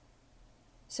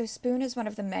So Spoon is one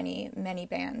of the many, many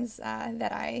bands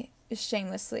that I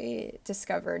shamelessly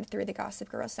discovered through the Gossip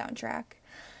Girl soundtrack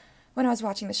when I was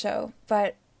watching the show.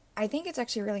 But I think it's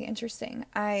actually really interesting.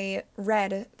 I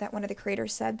read that one of the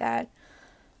creators said that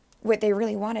what they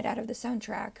really wanted out of the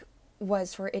soundtrack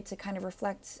was for it to kind of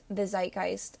reflect the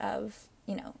zeitgeist of,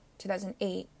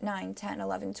 2008, 9, 10,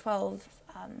 11, 12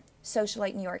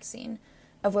 socialite New York scene,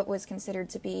 of what was considered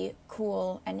to be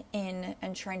cool and in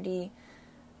and trendy,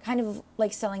 kind of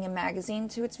like selling a magazine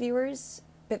to its viewers,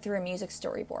 but through a music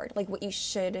storyboard, like what you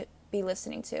should be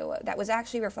listening to. That was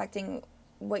actually reflecting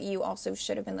what you also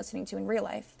should have been listening to in real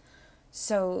life.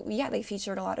 So yeah, they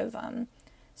featured a lot of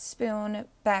Spoon,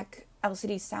 Beck,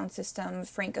 LCD Sound System,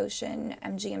 Frank Ocean,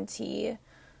 MGMT,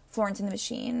 Florence and the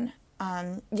Machine.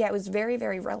 Yeah, it was very,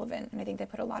 very relevant, and I think they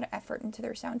put a lot of effort into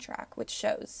their soundtrack, which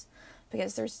shows,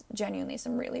 because there's genuinely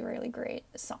some really, really great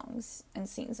songs and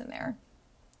scenes in there.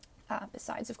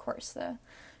 Besides, of course, the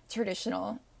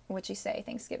traditional, what you say,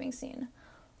 Thanksgiving scene.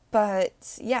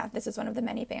 But yeah, this is one of the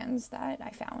many bands that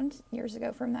I found years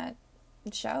ago from that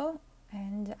show,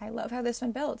 and I love how this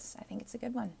one builds. I think it's a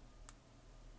good one.